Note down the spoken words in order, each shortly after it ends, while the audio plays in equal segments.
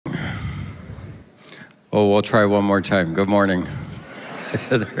Oh, we'll try one more time. Good morning.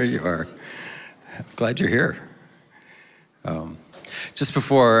 There you are. I'm glad you're here. Just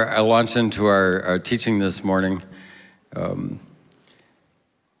before I launch into our teaching this morning,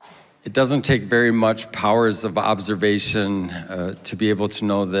 it doesn't take very much powers of observation to be able to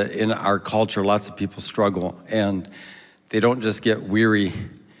know that in our culture, lots of people struggle, and they don't just get weary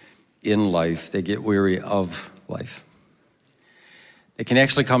in life, they get weary of life. They can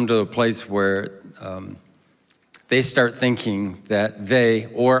actually come to a place where they start thinking that they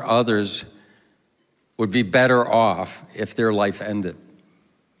or others would be better off if their life ended.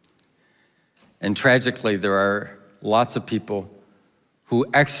 And tragically, there are lots of people who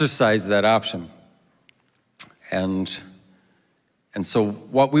exercise that option. And so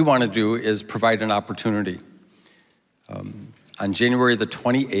what we want to do is provide an opportunity. On January the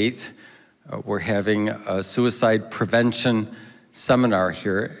 28th, we're having a suicide prevention seminar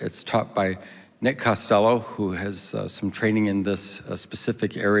here. It's taught by Nick Costello, who has some training in this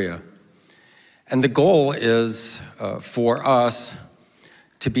specific area. And the goal is for us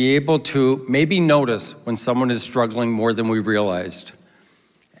to be able to maybe notice when someone is struggling more than we realized.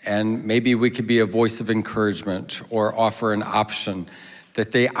 And maybe we could be a voice of encouragement or offer an option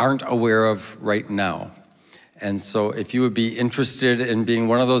that they aren't aware of right now. And so if you would be interested in being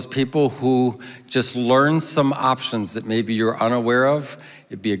one of those people who just learn some options that maybe you're unaware of,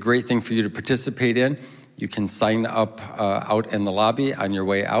 it'd be a great thing for you to participate in. You can sign up out in the lobby on your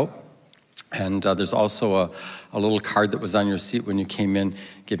way out. And there's also a little card that was on your seat when you came in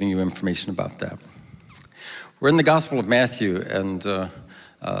giving you information about that. We're in the Gospel of Matthew, and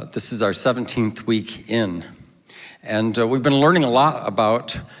this is our 17th week in. And we've been learning a lot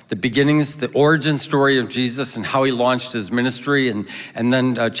about the beginnings, the origin story of Jesus and how he launched his ministry. And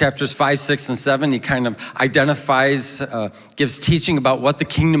then chapters 5, 6, and 7, he kind of identifies, gives teaching about what the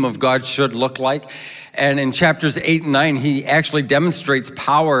kingdom of God should look like. And in chapters 8 and 9, he actually demonstrates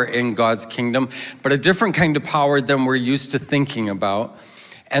power in God's kingdom, but a different kind of power than we're used to thinking about.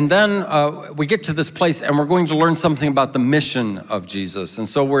 And then we get to this place and we're going to learn something about the mission of Jesus. And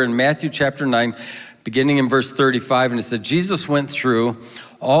so we're in Matthew chapter 9, beginning in verse 35, and it said, Jesus went through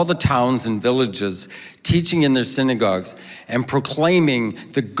all the towns and villages, teaching in their synagogues and proclaiming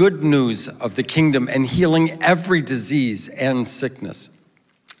the good news of the kingdom and healing every disease and sickness.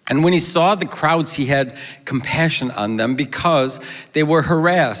 And when he saw the crowds, he had compassion on them because they were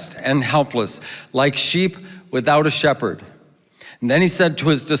harassed and helpless, like sheep without a shepherd. And then he said to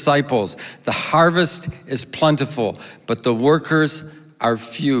his disciples, the harvest is plentiful, but the workers are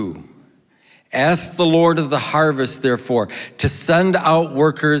few. Ask the Lord of the harvest, therefore, to send out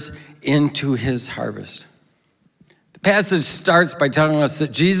workers into his harvest. The passage starts by telling us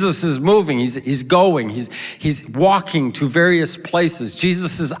that Jesus is moving, he's going, he's walking to various places.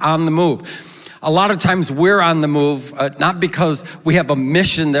 Jesus is on the move. A lot of times we're on the move, not because we have a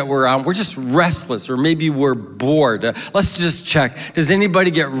mission that we're on, we're just restless, or maybe we're bored. Let's just check. Does anybody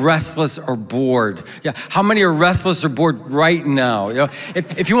get restless or bored? Yeah. How many are restless or bored right now? You know,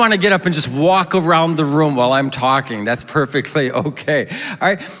 if you want to get up and just walk around the room while I'm talking, that's perfectly okay. All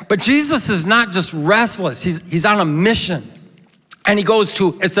right. But Jesus is not just restless. He's on a mission. And he goes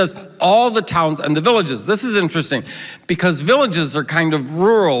to, it says, all the towns and the villages. This is interesting because villages are kind of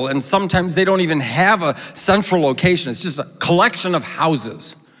rural and sometimes they don't even have a central location. It's just a collection of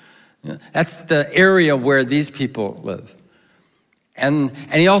houses. That's the area where these people live. And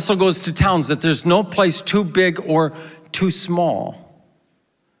he also goes to towns that there's no place too big or too small.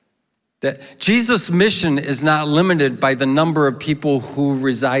 That Jesus' mission is not limited by the number of people who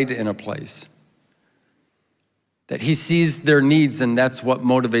reside in a place. That he sees their needs and that's what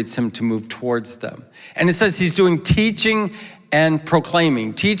motivates him to move towards them. And it says he's doing teaching and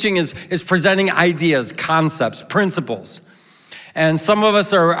proclaiming. Teaching is presenting ideas, concepts, principles. And some of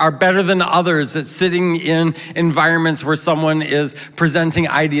us are better than others at sitting in environments where someone is presenting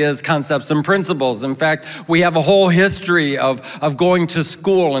ideas, concepts, and principles. In fact, we have a whole history of going to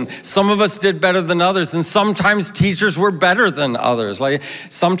school, and some of us did better than others, and sometimes teachers were better than others. Like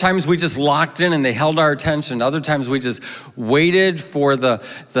sometimes we just locked in and they held our attention. Other times we just waited for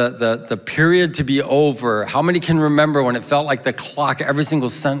the period to be over. How many can remember when it felt like the clock, every single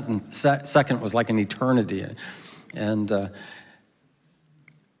second was like an eternity? And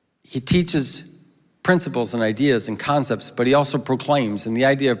he teaches principles and ideas and concepts, but he also proclaims. And the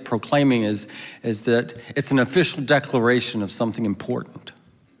idea of proclaiming is that it's an official declaration of something important.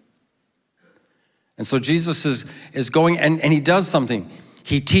 And so Jesus is going and he does something.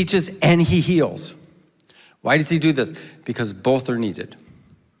 He teaches and he heals. Why does he do this? Because both are needed.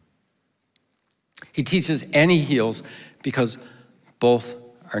 He teaches and he heals because both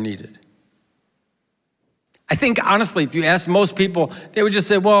are needed. I think, honestly, if you ask most people, they would just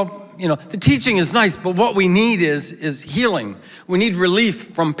say, well, the teaching is nice, but what we need is healing. We need relief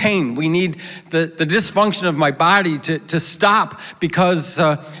from pain. We need the dysfunction of my body to stop because,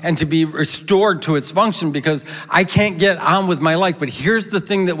 and to be restored to its function because I can't get on with my life. But here's the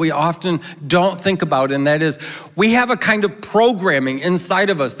thing that we often don't think about, and that is we have a kind of programming inside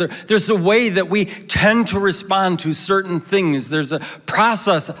of us. There's a way that we tend to respond to certain things. There's a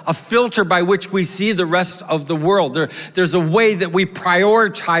process, a filter by which we see the rest of the world. There's a way that we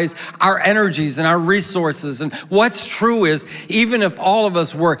prioritize our energies and our resources. And what's true is, even if all of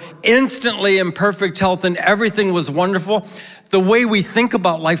us were instantly in perfect health and everything was wonderful, the way we think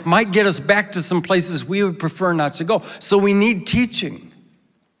about life might get us back to some places we would prefer not to go. So we need teaching.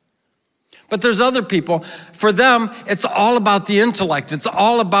 But there's other people, for them, it's all about the intellect. It's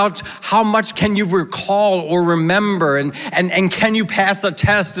all about how much can you recall or remember, and can you pass a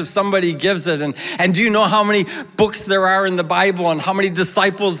test if somebody gives it, and do you know how many books there are in the Bible, and how many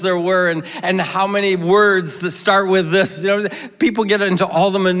disciples there were, and how many words that start with this. People get into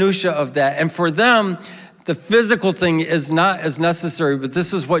all the minutia of that, and for them, the physical thing is not as necessary, but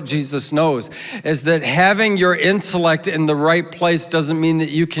this is what Jesus knows, is that having your intellect in the right place doesn't mean that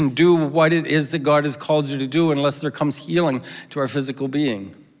you can do what it is that God has called you to do unless there comes healing to our physical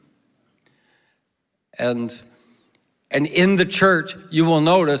being. And in the church, you will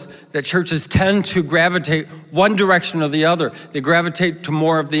notice that churches tend to gravitate one direction or the other. They gravitate to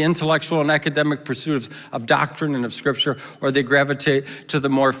more of the intellectual and academic pursuit of doctrine and of Scripture, or they gravitate to the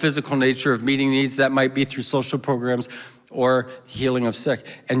more physical nature of meeting needs. That might be through social programs or healing of sick.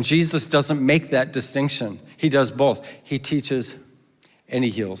 And Jesus doesn't make that distinction. He does both. He teaches and he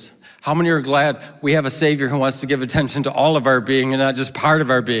heals. How many are glad we have a Savior who wants to give attention to all of our being and not just part of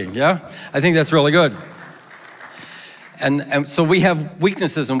our being? Yeah? I think that's really good. And so we have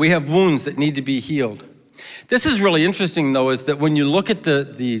weaknesses and we have wounds that need to be healed. This is really interesting, though, is that when you look at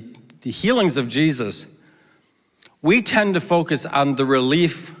the healings of Jesus, we tend to focus on the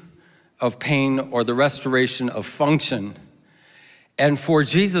relief of pain or the restoration of function. And for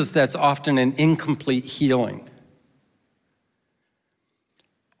Jesus, that's often an incomplete healing.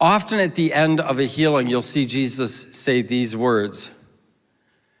 Often at the end of a healing, you'll see Jesus say these words.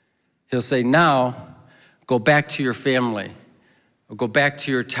 He'll say, now, go back to your family, or go back to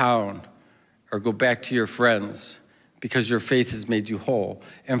your town, or go back to your friends, because your faith has made you whole.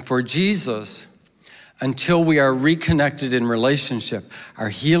 And for Jesus, until we are reconnected in relationship, our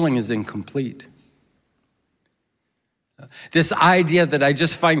healing is incomplete. This idea that I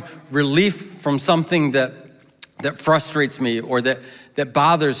just find relief from something that frustrates me, or that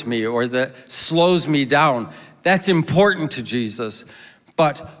bothers me, or that slows me down, that's important to Jesus.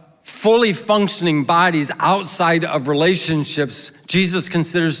 But fully functioning bodies outside of relationships, Jesus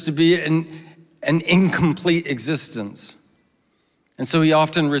considers to be an incomplete existence. And so he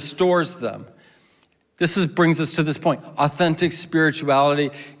often restores them. This brings us to this point. Authentic spirituality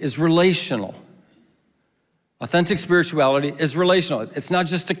is relational. Authentic spirituality is relational. It's not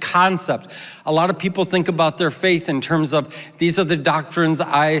just a concept. A lot of people think about their faith in terms of, these are the doctrines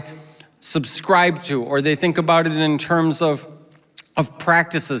I subscribe to, or they think about it in terms of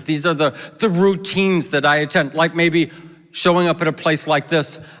practices. These are the routines that I attend, like maybe showing up at a place like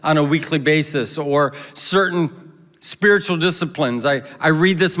this on a weekly basis, or certain spiritual disciplines. I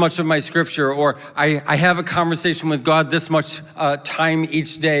read this much of my scripture, or I have a conversation with God this much time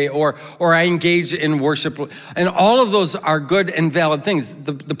each day, or I engage in worship. And all of those are good and valid things.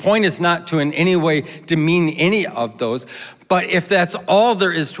 The point is not to in any way demean any of those. But if that's all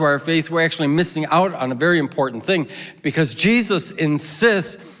there is to our faith, we're actually missing out on a very important thing, because Jesus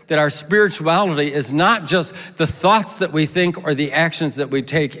insists that our spirituality is not just the thoughts that we think or the actions that we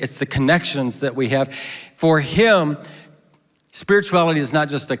take, it's the connections that we have. For him, spirituality is not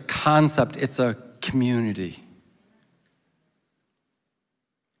just a concept, it's a community.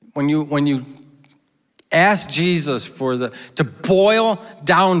 When you ask Jesus to boil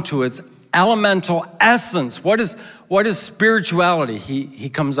down to its elemental essence, what is spirituality? He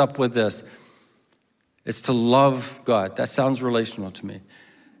comes up with this. It's to love God. That sounds relational to me.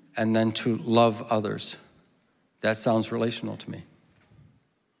 And then to love others. That sounds relational to me.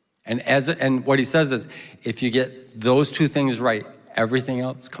 And what he says is, if you get those two things right, everything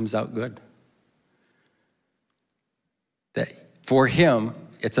else comes out good. That for him,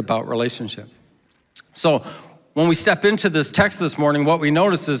 it's about relationship. So when we step into this text this morning, what we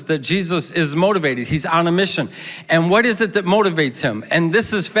notice is that Jesus is motivated. He's on a mission. And what is it that motivates him? And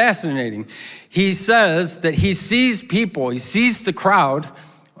this is fascinating. He says that he sees people, he sees the crowd.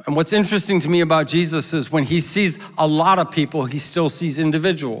 And what's interesting to me about Jesus is when he sees a lot of people, he still sees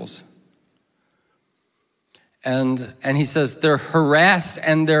individuals. And he says they're harassed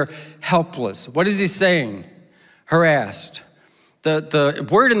and they're helpless. What is he saying? Harassed. The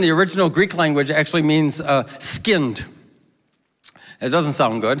word in the original Greek language actually means skinned. It doesn't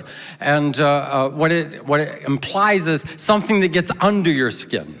sound good. And what it implies is something that gets under your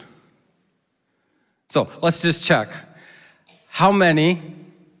skin. So let's just check. How many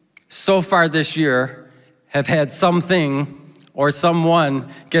so far this year have had something or someone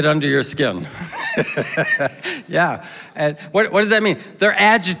get under your skin? Yeah. And what does that mean? They're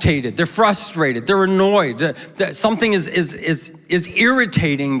agitated, they're frustrated, they're annoyed. That something is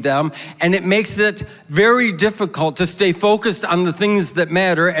irritating them, and it makes it very difficult to stay focused on the things that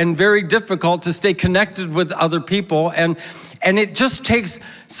matter and very difficult to stay connected with other people. And it just takes,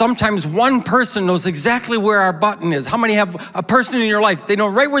 sometimes one person knows exactly where our button is. How many have a person in your life, they know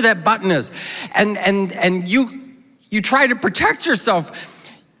right where that button is? And you try to protect yourself.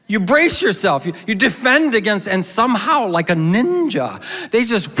 You brace yourself, you defend against, and somehow, like a ninja, they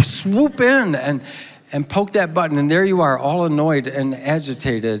just swoop in and poke that button, and there you are, all annoyed and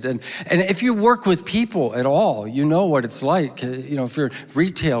agitated. And if you work with people at all, you know what it's like. You know, if you're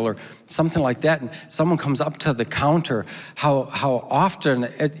retail or something like that, and someone comes up to the counter, how often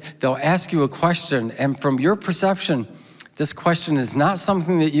they'll ask you a question, and from your perception, this question is not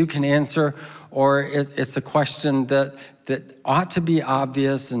something that you can answer, or it's a question that ought to be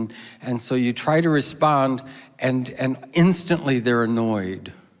obvious, and so you try to respond, and instantly they're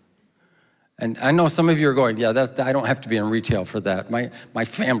annoyed. And I know some of you are going, yeah, I don't have to be in retail for that. My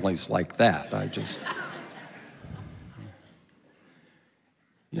family's like that.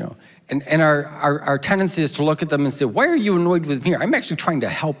 You know, and our tendency is to look at them and say, why are you annoyed with me? I'm actually trying to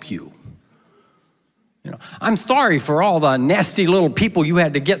help you. You know, I'm sorry for all the nasty little people you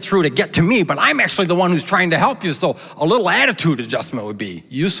had to get through to get to me, but I'm actually the one who's trying to help you, so a little attitude adjustment would be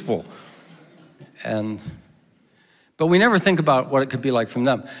useful. But we never think about what it could be like from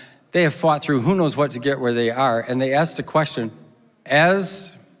them. They have fought through who knows what to get where they are, and they asked a question,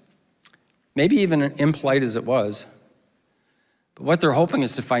 as maybe even impolite as it was, but what they're hoping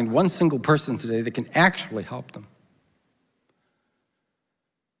is to find one single person today that can actually help them.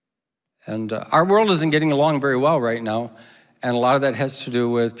 And our world isn't getting along very well right now, and a lot of that has to do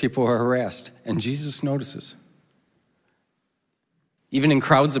with people who are harassed, and Jesus notices. Even in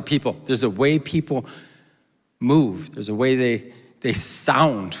crowds of people, there's a way people move. There's a way they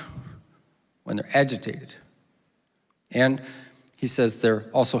sound when they're agitated. And he says they're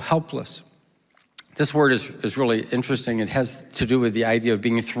also helpless. This word is really interesting. It has to do with the idea of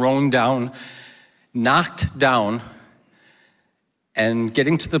being thrown down, knocked down, and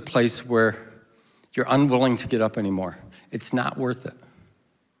getting to the place where you're unwilling to get up anymore. It's not worth it.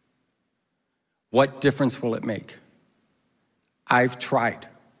 What difference will it make? I've tried.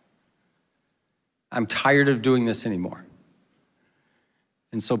 I'm tired of doing this anymore.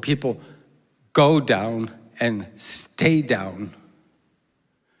 And so people go down and stay down,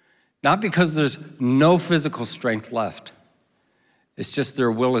 not because there's no physical strength left. It's just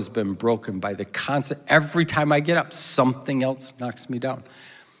their will has been broken by the constant, every time I get up, something else knocks me down.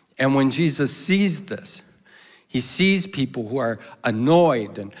 And when Jesus sees this, he sees people who are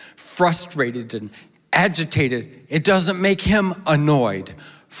annoyed and frustrated and agitated. It doesn't make him annoyed,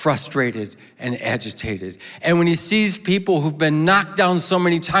 frustrated, and agitated. And when he sees people who've been knocked down so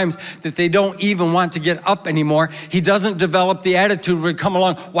many times that they don't even want to get up anymore, he doesn't develop the attitude where come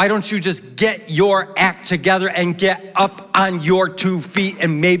along, why don't you just get your act together and get up on your 2 feet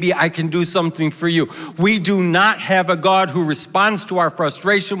and maybe I can do something for you. We do not have a God who responds to our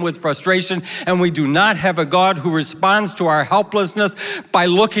frustration with frustration, and we do not have a God who responds to our helplessness by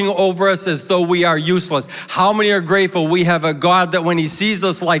looking over us as though we are useless. How many are grateful we have a God that when he sees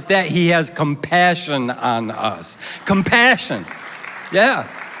us like that, he has compassion on us? Compassion. Yeah.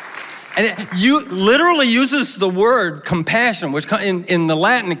 And it literally uses the word compassion, which in the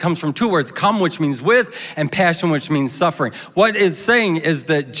Latin, it comes from 2 words, cum, which means with, and passion, which means suffering. What it's saying is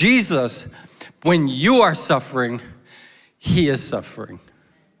that Jesus, when you are suffering, he is suffering.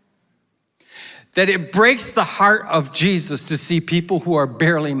 That it breaks the heart of Jesus to see people who are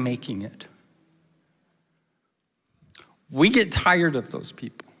barely making it. We get tired of those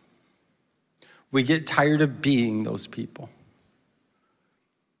people. We get tired of being those people.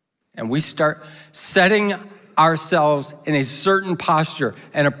 And we start setting ourselves in a certain posture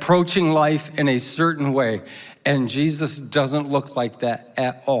and approaching life in a certain way. And Jesus doesn't look like that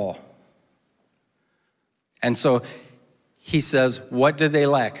at all. And so he says, what do they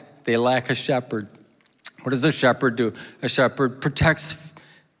lack? They lack a shepherd. What does a shepherd do? A shepherd protects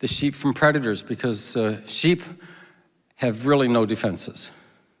the sheep from predators because sheep have really no defenses.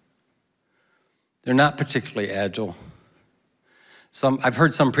 They're not particularly agile. I've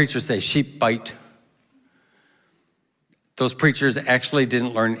heard some preachers say sheep bite. Those preachers actually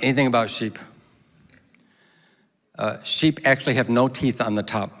didn't learn anything about sheep. Sheep actually have no teeth on the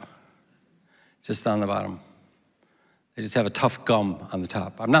top, just on the bottom. They just have a tough gum on the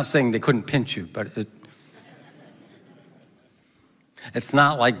top. I'm not saying they couldn't pinch you, but it's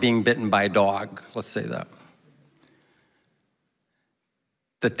not like being bitten by a dog, let's say that.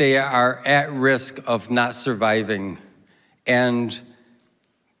 That they are at risk of not surviving. And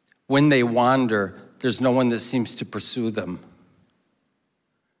when they wander, there's no one that seems to pursue them.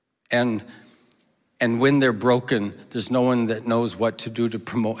 And when they're broken, there's no one that knows what to do to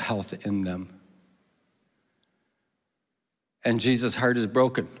promote health in them. And Jesus' heart is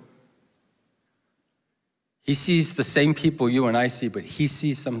broken. He sees the same people you and I see, but he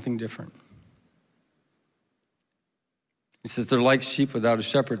sees something different. He says they're like sheep without a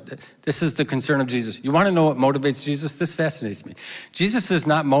shepherd. This is the concern of Jesus. You want to know what motivates Jesus? This fascinates me. Jesus is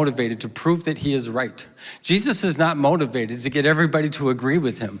not motivated to prove that he is right. Jesus is not motivated to get everybody to agree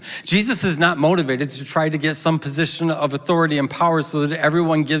with him. Jesus is not motivated to try to get some position of authority and power so that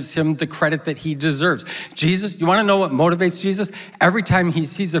everyone gives him the credit that he deserves. Jesus, you want to know what motivates Jesus? Every time he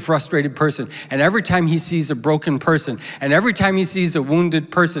sees a frustrated person, and every time he sees a broken person, and every time he sees a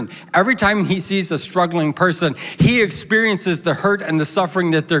wounded person, every time he sees a struggling person, he experiences the hurt and the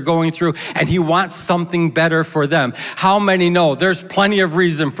suffering that they're going through, and he wants something better for them. How many know there's plenty of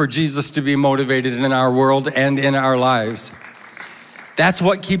reason for Jesus to be motivated in our world and in our lives? That's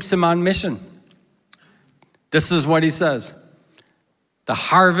what keeps him on mission. This is what he says. The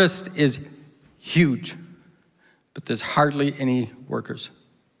harvest is huge, but there's hardly any workers.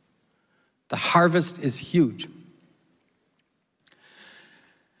 The harvest is huge.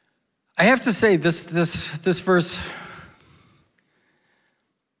 I have to say this verse,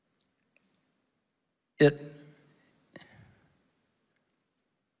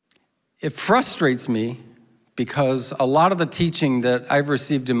 it frustrates me because a lot of the teaching that I've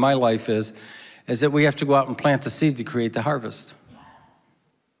received in my life is that we have to go out and plant the seed to create the harvest,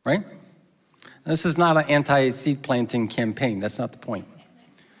 right? This is not an anti-seed planting campaign. That's not the point.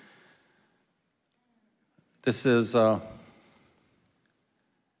 This is, the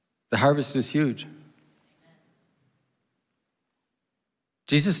harvest is huge.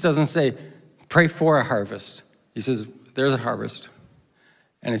 Jesus doesn't say, pray for a harvest. He says, there's a harvest,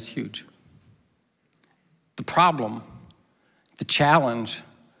 and it's huge. The problem, the challenge,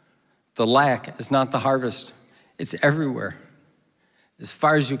 the lack is not the harvest. It's everywhere, as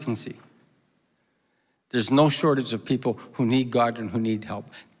far as you can see. There's no shortage of people who need God and who need help.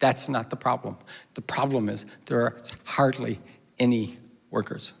 That's not the problem. The problem is there are hardly any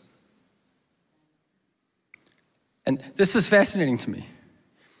workers. And this is fascinating to me.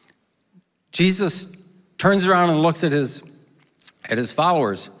 Jesus turns around and looks at his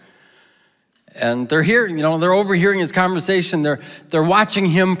followers. And they're here, they're overhearing his conversation. They're watching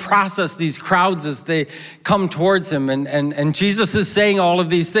him process these crowds as they come towards him. And Jesus is saying all of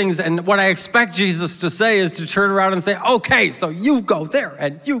these things. And what I expect Jesus to say is to turn around and say, okay, so you go there,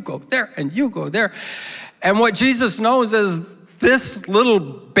 and you go there, and you go there. And what Jesus knows is this little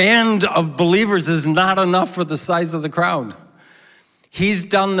band of believers is not enough for the size of the crowd. He's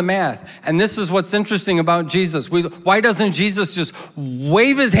done the math. And this is what's interesting about Jesus. Why doesn't Jesus just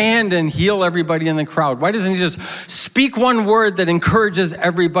wave his hand and heal everybody in the crowd? Why doesn't he just speak one word that encourages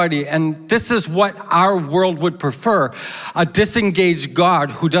everybody? And this is what our world would prefer. A disengaged God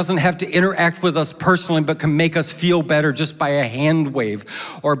who doesn't have to interact with us personally, but can make us feel better just by a hand wave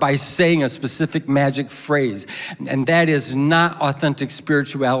or by saying a specific magic phrase. And that is not authentic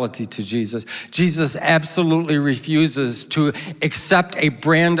spirituality to Jesus. Jesus absolutely refuses to accept a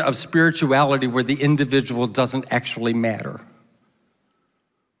brand of spirituality where the individual doesn't actually matter.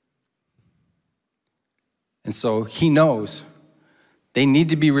 And so he knows they need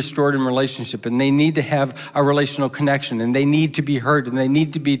to be restored in relationship, and they need to have a relational connection, and they need to be heard, and they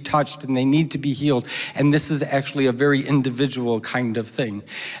need to be touched, and they need to be healed. And this is actually a very individual kind of thing.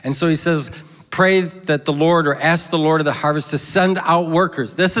 And so he says, pray that the Lord, or ask the Lord of the harvest to send out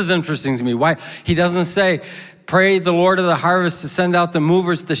workers. This is interesting to me. Why? He doesn't say, pray the Lord of the harvest to send out the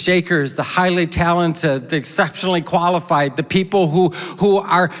movers, the shakers, the highly talented, the exceptionally qualified, the people who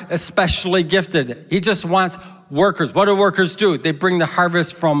are especially gifted. He just wants workers. What do workers do? They bring the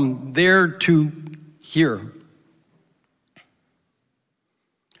harvest from there to here.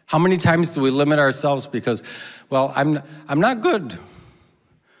 How many times do we limit ourselves because, well, I'm not good.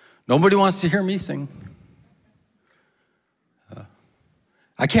 Nobody wants to hear me sing.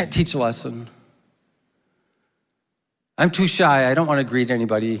 I can't teach a lesson. I'm too shy. I don't want to greet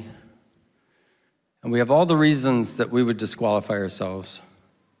anybody. And we have all the reasons that we would disqualify ourselves.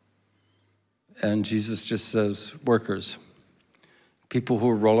 And Jesus just says, workers, people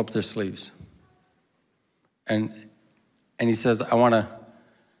who roll up their sleeves. And he says, I want to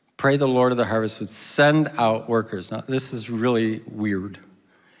pray the Lord of the harvest would send out workers. Now, this is really weird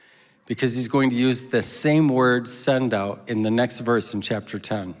because he's going to use the same word, send out, in the next verse in chapter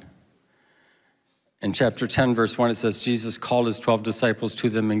 10. In chapter 10, verse 1, it says, Jesus called his 12 disciples to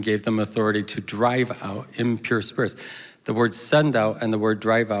them and gave them authority to drive out impure spirits. The word send out and the word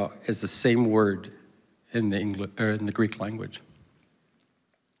drive out is the same word in the Greek language.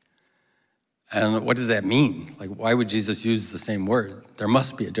 And what does that mean? Like, why would Jesus use the same word? There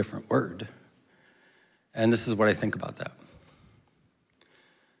must be a different word. And this is what I think about that.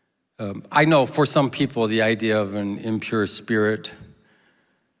 I know for some people, the idea of an impure spirit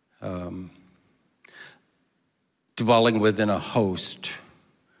dwelling within a host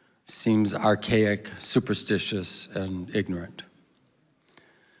seems archaic, superstitious, and ignorant.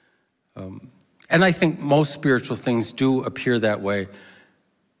 And I think most spiritual things do appear that way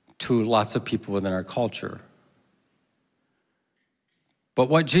to lots of people within our culture. But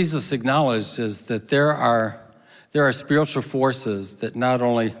what Jesus acknowledged is that there are spiritual forces that not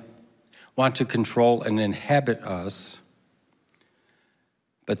only want to control and inhabit us,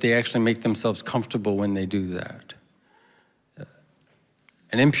 but they actually make themselves comfortable when they do that.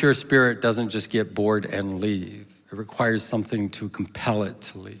 An impure spirit doesn't just get bored and leave. It requires something to compel it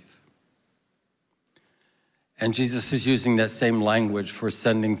to leave. And Jesus is using that same language for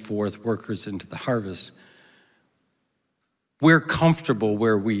sending forth workers into the harvest. We're comfortable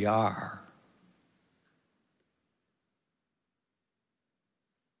where we are.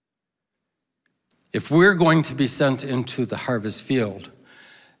 If we're going to be sent into the harvest field,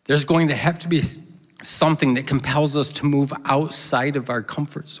 there's going to have to be something that compels us to move outside of our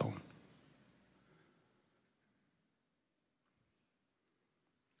comfort zone.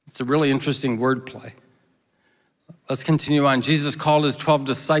 It's a really interesting wordplay. Let's continue on. Jesus called his 12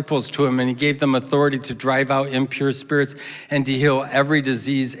 disciples to him, and he gave them authority to drive out impure spirits and to heal every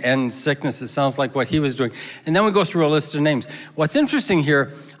disease and sickness. It sounds like what he was doing. And then we go through a list of names. What's interesting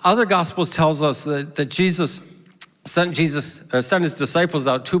here, other Gospels tells us that Jesus sent his disciples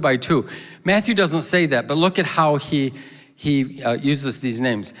out 2 by 2. Matthew doesn't say that, but look at how he uses these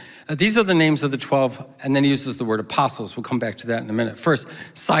names. These are the names of the 12, and then he uses the word apostles. We'll come back to that in a minute. First,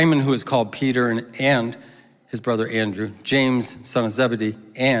 Simon, who is called Peter, and his brother Andrew, James, son of Zebedee,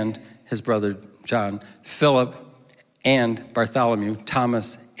 and his brother John, Philip, and Bartholomew,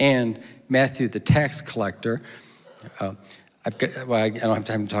 Thomas, and Matthew, the tax collector. I don't have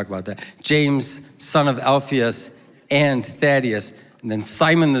time to talk about that. James, son of Alphaeus, and Thaddeus, and then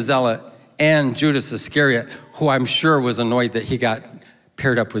Simon the Zealot, and Judas Iscariot, who I'm sure was annoyed that he got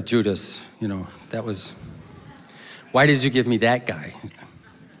paired up with Judas. You know, that was, why did you give me that guy?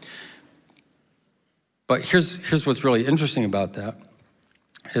 But here's what's really interesting about that,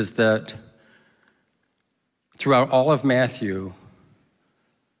 is that throughout all of Matthew,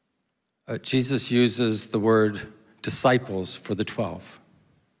 Jesus uses the word disciples for the 12.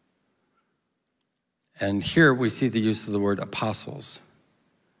 And here we see the use of the word apostles.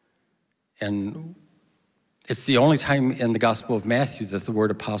 And it's the only time in the Gospel of Matthew that the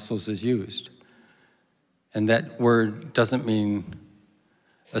word apostles is used. And that word doesn't mean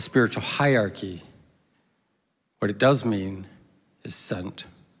a spiritual hierarchy. What it does mean is sent.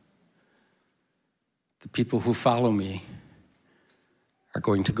 The people who follow me are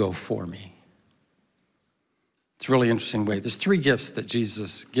going to go for me. It's a really interesting way. There's 3 gifts that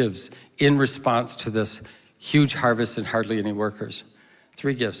Jesus gives in response to this huge harvest and hardly any workers.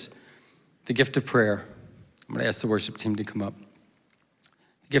 3 gifts. The gift of prayer. I'm going to ask the worship team to come up.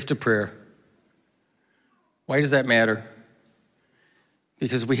 The gift of prayer. Why does that matter?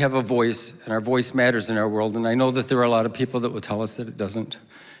 Because we have a voice, and our voice matters in our world. And I know that there are a lot of people that will tell us that it doesn't.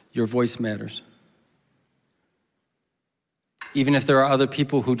 Your voice matters. Even if there are other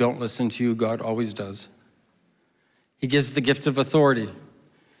people who don't listen to you, God always does. He gives the gift of authority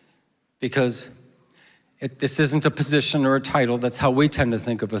because this isn't a position or a title. That's how we tend to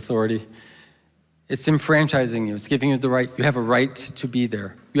think of authority. It's enfranchising you. It's giving you the right. You have a right to be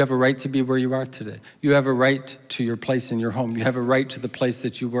there. You have a right to be where you are today. You have a right to your place in your home. You have a right to the place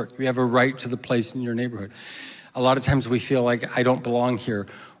that you work. You have a right to the place in your neighborhood. A lot of times we feel like I don't belong here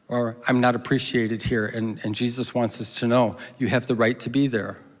or I'm not appreciated here. And Jesus wants us to know you have the right to be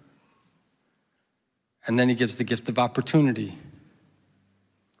there. And then he gives the gift of opportunity.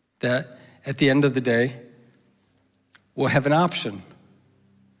 That at the end of the day, we'll have an option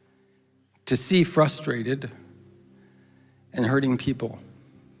to see frustrated and hurting people.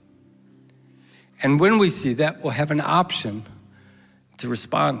 And when we see that, we'll have an option to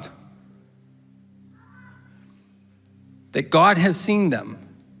respond. That God has seen them,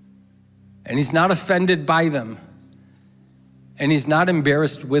 and he's not offended by them, and he's not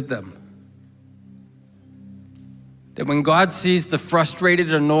embarrassed with them. That when God sees the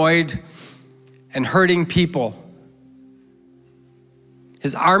frustrated, annoyed, and hurting people,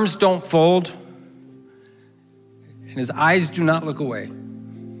 his arms don't fold, and his eyes do not look away.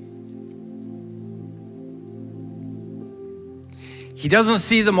 He doesn't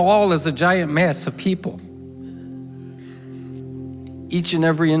see them all as a giant mass of people. Each and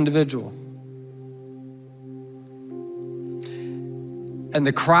every individual. And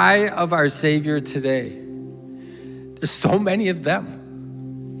the cry of our Savior today, there's so many of them.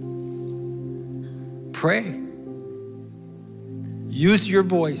 Pray. Use your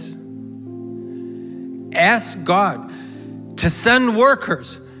voice. Ask God to send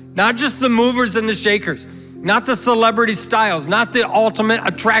workers, not just the movers and the shakers, not the celebrity styles, not the ultimate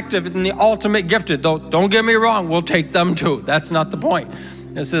attractive and the ultimate gifted. Don't get me wrong, we'll take them too. That's not the point.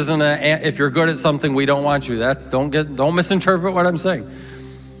 This isn't if you're good at something, we don't want you. Don't misinterpret what I'm saying.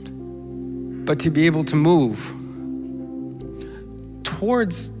 But to be able to move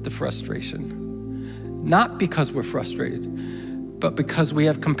towards the frustration, not because we're frustrated, but because we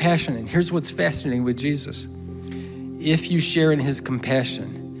have compassion. And here's what's fascinating with Jesus. If you share in his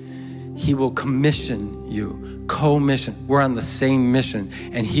compassion, he will commission you, co-mission. We're on the same mission,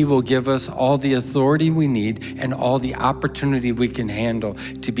 and he will give us all the authority we need and all the opportunity we can handle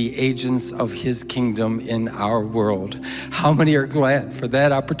to be agents of his kingdom in our world. How many are glad for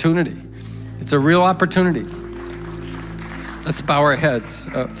that opportunity? It's a real opportunity. Let's bow our heads.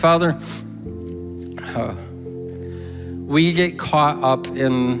 Father, we get caught up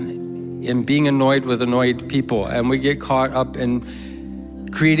in being annoyed with annoyed people, and we get caught up in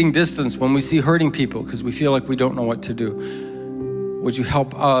creating distance when we see hurting people because we feel like we don't know what to do. Would you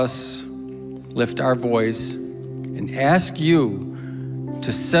help us lift our voice and ask you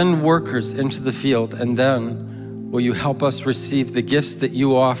to send workers into the field, and then will you help us receive the gifts that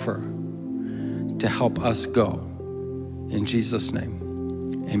you offer to help us go? In Jesus'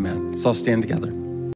 name, amen. Let's all stand together.